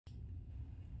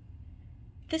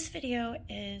This video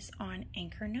is on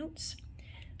anchor notes.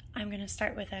 I'm going to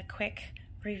start with a quick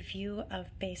review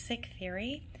of basic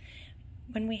theory.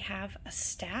 When we have a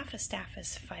staff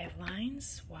is 5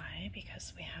 lines. Why?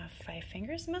 Because we have 5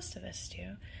 fingers. Most of us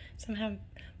do. Some have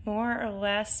more or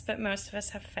less, but most of us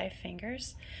have 5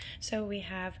 fingers. So we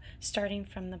have, starting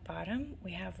from the bottom,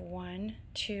 we have 1,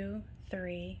 2,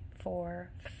 3, 4,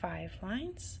 5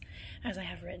 lines, as I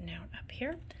have written out up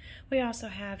here. We also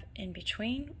have in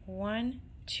between 1,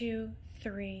 2,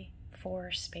 3,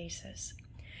 4 spaces.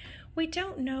 We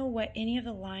don't know what any of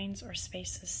the lines or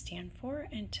spaces stand for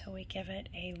until we give it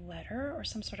a letter or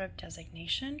some sort of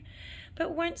designation.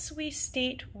 But once we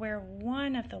state where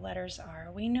one of the letters are,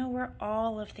 we know where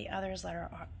all of the other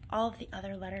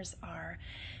letters are,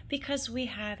 because we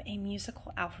have a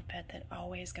musical alphabet that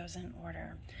always goes in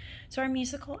order. So our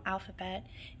musical alphabet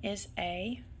is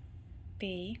A,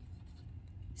 B,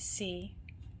 C,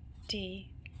 D,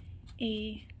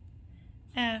 E,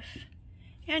 F,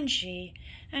 and G.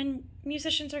 And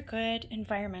musicians are good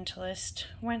environmentalists.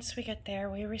 Once we get there,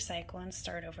 we recycle and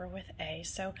start over with A.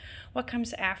 So what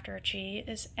comes after G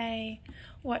is A.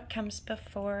 What comes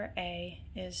before A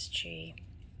is G.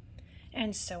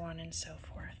 And so on and so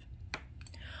forth.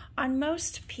 On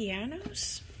most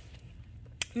pianos,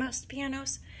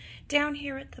 down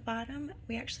here at the bottom,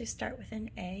 we actually start with an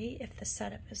A if the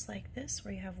setup is like this,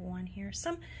 where you have 1 here.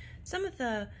 Some of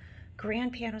the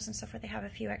grand pianos and stuff where they have a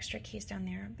few extra keys down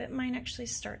there, but mine actually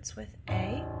starts with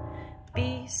A,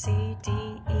 B, C, D,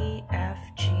 E, F,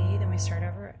 G. Then we start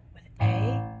over with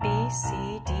A, B,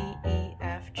 C, D, E,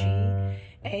 F, G,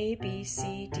 A, B,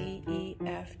 C, D, E,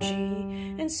 F, G,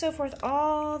 and so forth,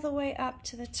 all the way up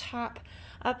to the top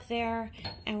up there,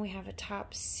 and we have a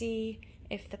top C.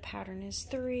 If the pattern is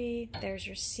 3, there's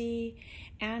your C.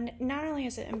 And not only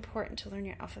is it important to learn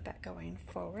your alphabet going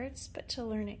forwards, but to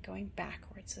learn it going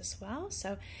backwards as well.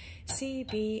 So C,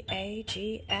 B, A,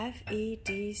 G, F, E,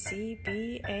 D, C,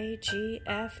 B, A, G,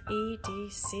 F, E, D,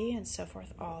 C, and so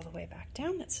forth all the way back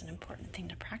down. That's an important thing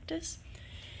to practice.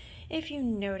 If you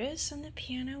notice on the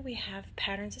piano, we have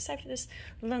patterns, aside from this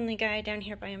lonely guy down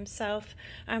here by himself,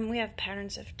 we have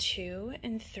patterns of 2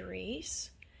 and 3s.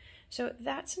 So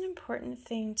that's an important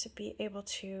thing to be able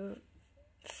to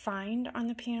find on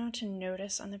the piano, to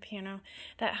notice on the piano.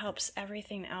 That helps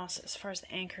everything else as far as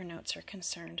the anchor notes are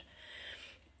concerned.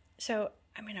 So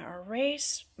I'm going to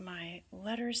erase my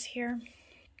letters here,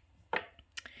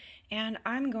 and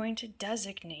I'm going to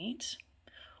designate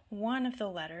one of the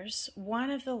letters,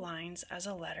 one of the lines as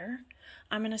a letter.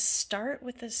 I'm going to start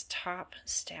with this top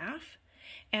staff,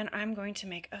 and I'm going to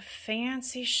make a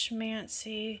fancy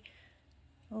schmancy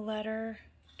letter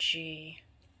G.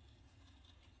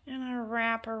 And I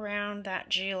wrap around that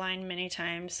G line many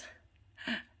times.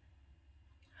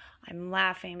 I'm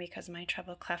laughing because my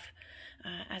treble clef,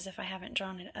 as if I haven't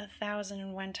drawn it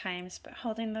 1,001 times, but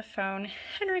holding the phone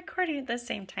and recording at the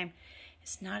same time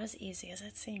is not as easy as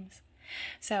it seems.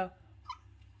 So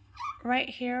right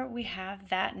here we have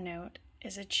that note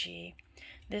is a G.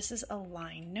 This is a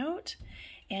line note.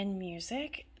 In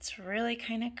music, it's really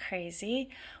kind of crazy.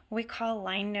 We call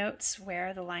line notes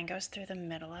where the line goes through the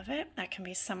middle of it. That can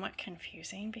be somewhat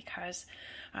confusing because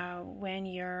when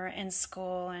you're in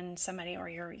school and somebody, or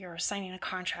you're signing a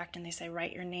contract and they say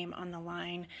write your name on the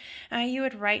line, you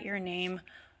would write your name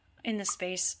in the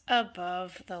space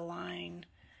above the line.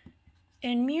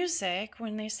 In music,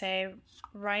 when they say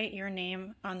write your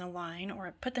name on the line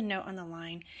or put the note on the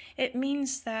line, it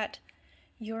means that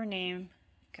your name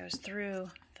goes through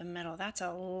the middle. That's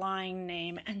a line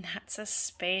name, and that's a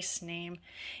space name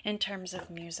in terms of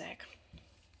music.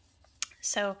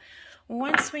 So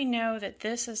once we know that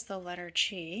this is the letter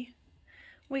G,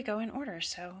 we go in order.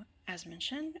 So as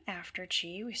mentioned, after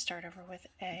G, we start over with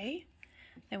A,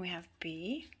 then we have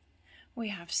B, we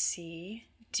have C,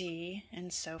 D,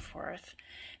 and so forth.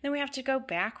 Then we have to go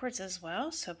backwards as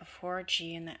well. So before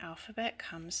G in the alphabet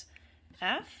comes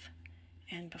F,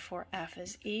 and before F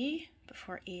is E,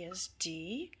 before E is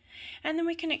D, and then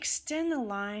we can extend the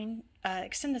line,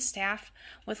 extend the staff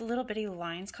with little bitty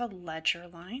lines called ledger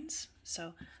lines.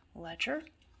 So ledger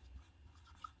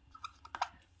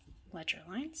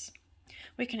lines.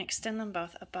 We can extend them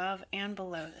both above and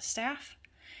below the staff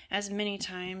as many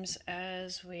times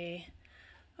as we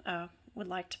would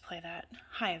like to play that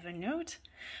high of a note.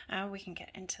 We can get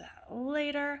into that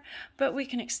later, but we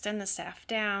can extend the staff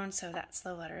down, so that's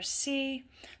the letter C,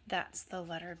 that's the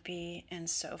letter B, and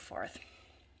so forth.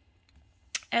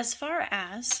 As far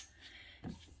as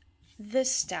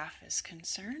this staff is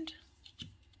concerned,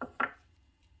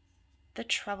 the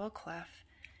treble clef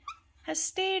has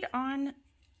stayed on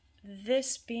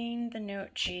this being the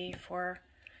note G for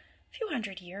few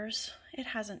hundred years. It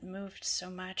hasn't moved so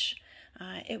much.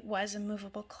 It was a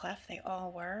movable clef, they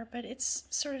all were, but it's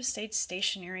sort of stayed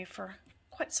stationary for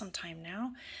quite some time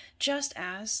now, just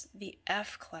as the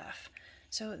F clef.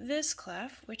 So this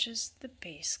clef, which is the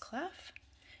bass clef,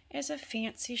 is a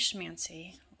fancy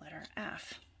schmancy letter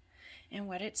F. And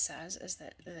what it says is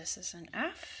that this is an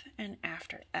F, and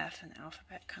after F in the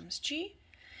alphabet comes G,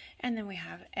 and then we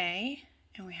have A,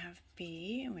 and we have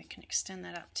B, and we can extend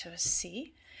that up to a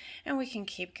C, and we can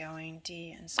keep going,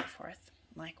 D, and so forth.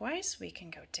 Likewise, we can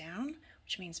go down,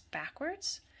 which means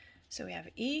backwards. So we have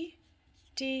E,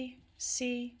 D,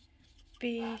 C,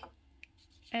 B,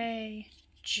 A,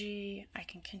 G. I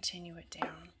can continue it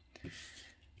down.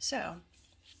 So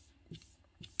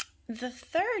the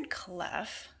third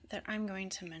clef that I'm going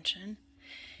to mention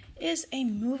is a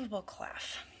movable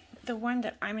clef. The one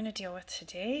that I'm going to deal with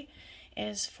today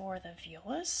is for the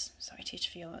violas. So I teach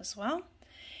viola as well.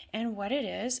 And what it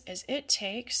is it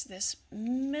takes this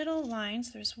middle line.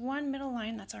 So there's one middle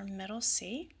line, that's our middle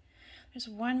C. There's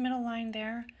one middle line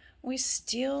there. We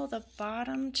steal the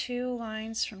bottom two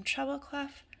lines from treble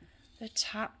clef, the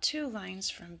top two lines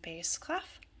from bass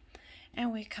clef,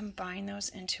 and we combine those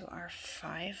into our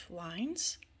 5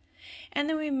 lines. And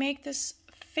then we make this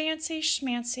fancy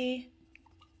schmancy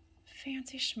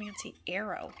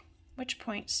arrow, which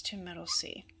points to middle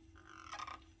C.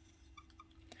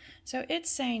 So it's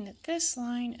saying that this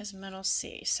line is middle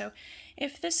C. So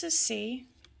if this is C,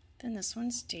 then this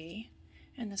one's D,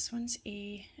 and this one's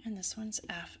E, and this one's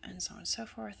F, and so on and so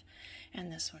forth.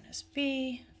 And this one is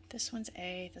B, this one's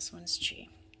A, this one's G.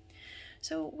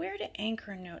 So where do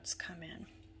anchor notes come in?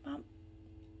 Well,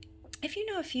 if you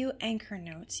know a few anchor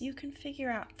notes, you can figure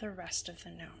out the rest of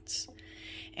the notes.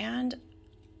 And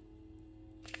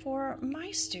for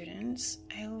my students,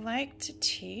 I like to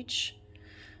teach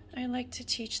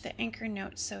the anchor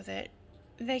notes so that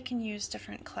they can use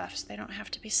different clefs. They don't have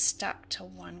to be stuck to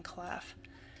one clef.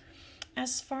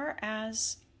 As far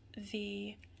as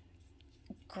the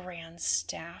grand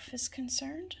staff is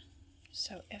concerned,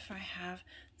 so if I have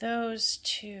those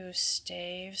two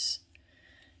staves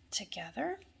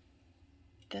together,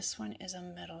 this one is a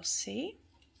middle C.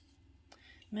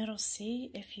 Middle C,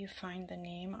 if you find the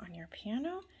name on your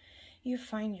piano, you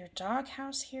find your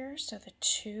doghouse here, so the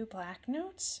 2 black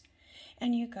notes,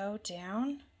 and you go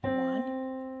down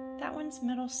 1. That one's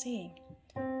middle C.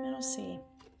 Middle C.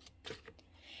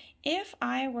 If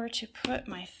I were to put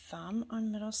my thumb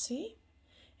on middle C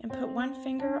and put one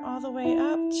finger all the way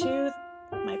up to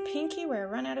my pinky where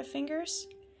I run out of fingers,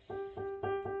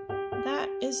 that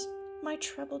is my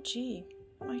treble G,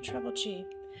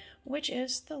 which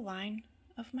is the line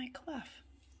of my clef.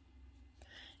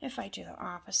 If I do the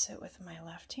opposite with my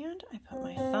left hand, I put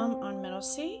my thumb on middle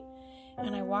C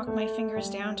and I walk my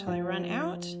fingers down till I run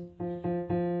out.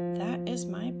 That is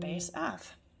my bass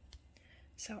F.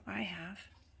 So I have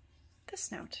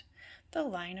this note, the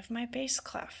line of my bass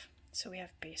clef. So we have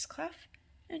bass clef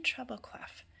and treble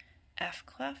clef, F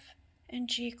clef and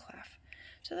G clef.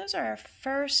 So those are our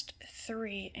first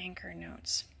 3 anchor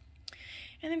notes.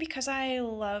 And then because I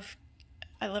love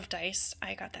dice,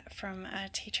 I got that from a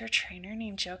teacher trainer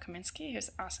named Joe Kaminsky,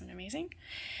 who's awesome and amazing.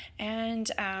 And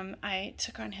I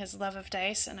took on his love of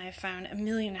dice, and I found 1.5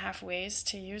 million ways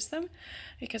to use them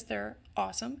because they're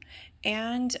awesome.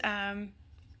 And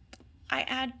I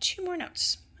add 2 more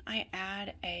notes. I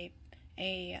add a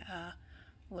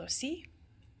low C,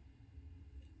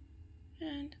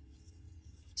 and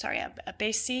a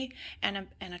bass C and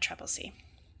a treble C.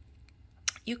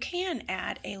 You can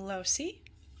add a low C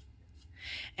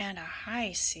and a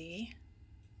high C,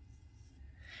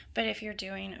 but if you're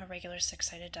doing a regular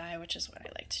 6-sided die, which is what I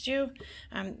like to do,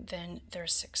 then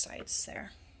there's 6 sides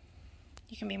there.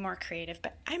 You can be more creative,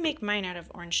 but I make mine out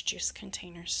of orange juice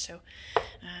containers, so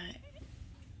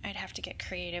I'd have to get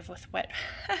creative with what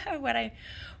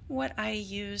I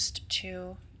used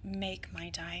to make my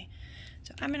die.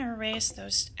 So I'm going to erase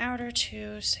those outer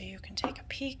 2 so you can take a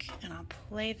peek, and I'll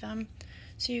play them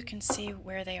so you can see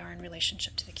where they are in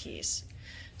relationship to the keys.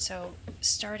 So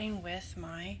starting with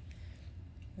my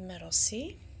middle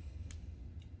C,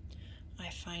 I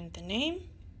find the name,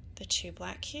 the 2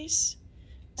 black keys,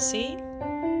 C,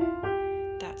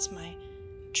 that's my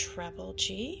treble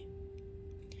G.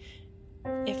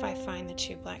 If I find the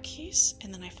 2 black keys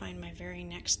and then I find my very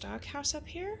next doghouse up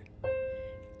here,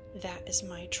 that is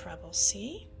my treble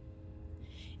C.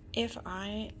 If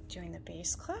doing the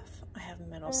bass clef, I have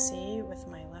middle C with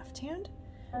my left hand.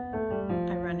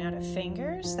 I run out of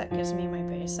fingers, that gives me my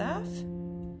bass F.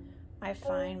 I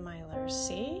find my letter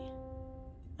C.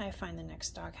 I find the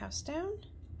next doghouse down,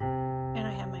 and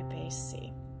I have my bass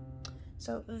C.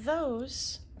 So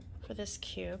those for this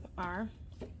cube are,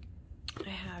 I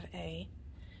have a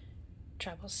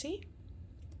treble C,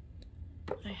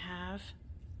 I have,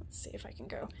 let's see if I can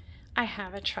go, I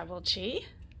have a treble G,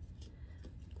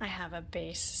 I have a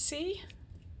bass C,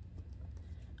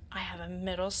 I have a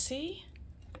middle C,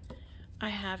 I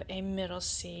have a middle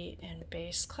C in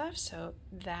bass clef, so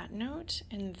that note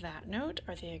and that note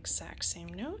are the exact same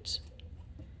note.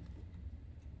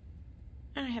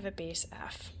 And I have a bass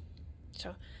F.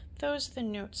 So those are the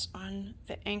notes on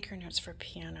the anchor notes for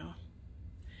piano.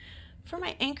 For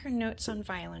my anchor notes on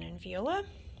violin and viola,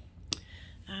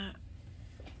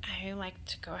 I like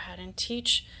to go ahead and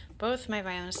teach both my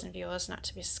violinists and violas not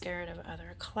to be scared of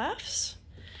other clefs.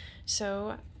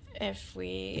 So if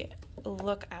we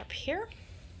look up here,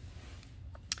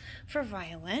 for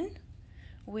violin,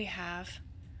 we have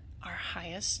our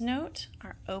highest note,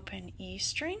 our open E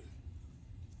string,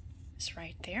 is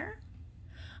right there.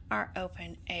 Our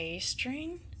open A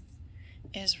string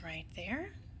is right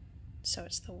there. So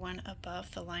it's the one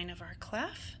above the line of our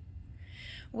clef.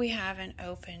 We have an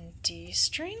open D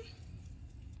string,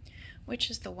 which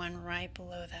is the one right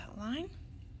below that line.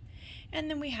 And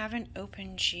then we have an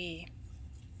open G,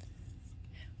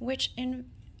 which in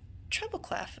treble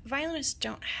clef, violinists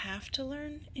don't have to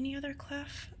learn any other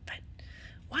clef, but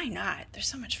why not? They're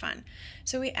so much fun.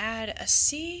 So we add a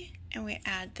C and we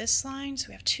add this line, so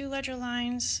we have two ledger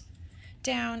lines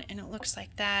down, and it looks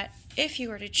like that. If you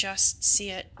were to just see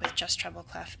it with just treble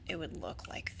clef, it would look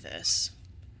like this.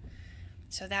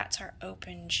 So that's our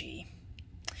open G.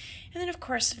 And then of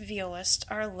course, violist,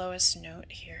 our lowest note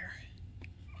here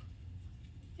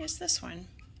is this one.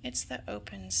 It's the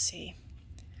open C.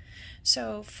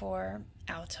 So for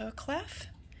alto clef,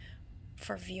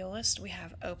 for violist, we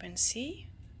have open C,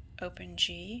 open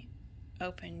G,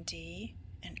 open D,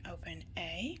 and open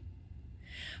A.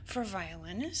 For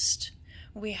violinist,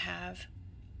 we have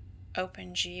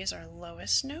open G as our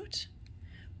lowest note.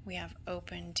 We have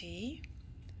open D,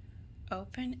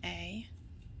 open A,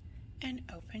 and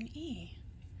open E.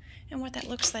 And what that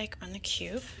looks like on the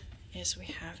cube is we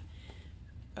have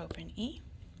open E,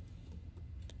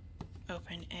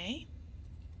 open A,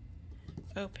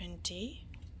 open D,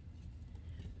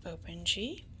 open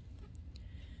G.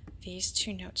 These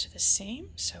two notes are the same,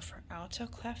 so for alto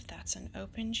clef, that's an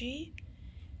open G,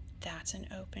 that's an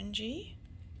open G,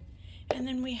 and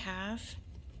then we have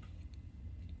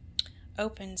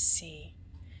open C.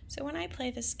 So when I play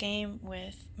this game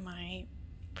with my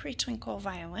pre-twinkle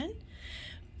violin,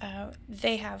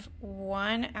 they have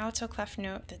one alto clef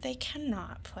note that they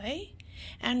cannot play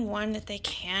and one that they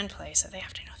can play, so they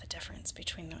have to know the difference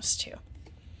between those two.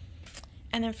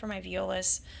 And then for my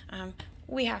violas,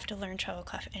 we have to learn treble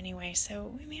clef anyway,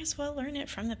 so we may as well learn it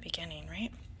from the beginning,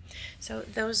 right? So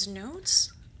those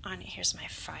notes on, here's my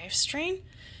 5 string.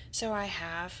 So I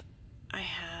have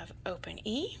open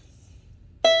E,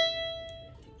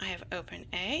 I have open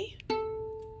A,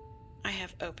 I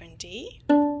have open D,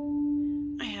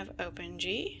 I have open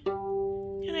G,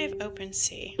 and I have open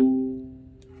C.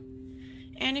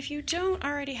 And if you don't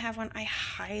already have one, I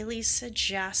highly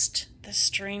suggest the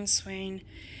string swing.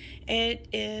 It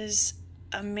is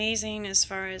amazing as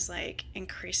far as like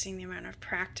increasing the amount of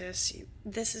practice.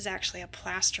 This is actually a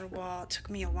plaster wall. It took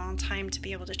me a long time to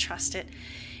be able to trust it.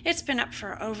 It's been up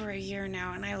for over a year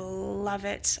now, and I love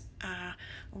it.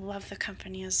 Love the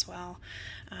company as well.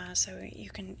 So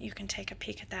you can take a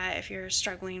peek at that if you're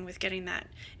struggling with getting that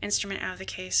instrument out of the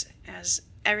case. As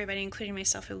everybody, including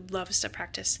myself, who loves to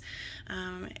practice,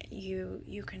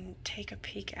 you can take a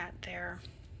peek at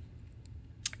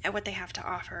what they have to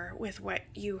offer with what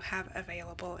you have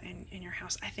available in your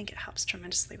house. I think it helps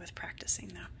tremendously with practicing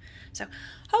though. So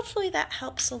hopefully that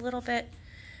helps a little bit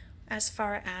as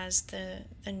far as the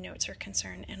notes are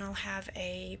concerned. And I'll have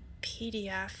a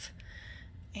PDF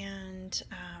and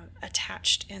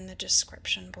attached in the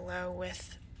description below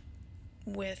with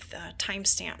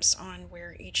timestamps on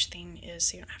where each thing is,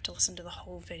 so you don't have to listen to the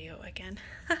whole video again.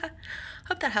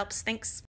 Hope that helps. Thanks.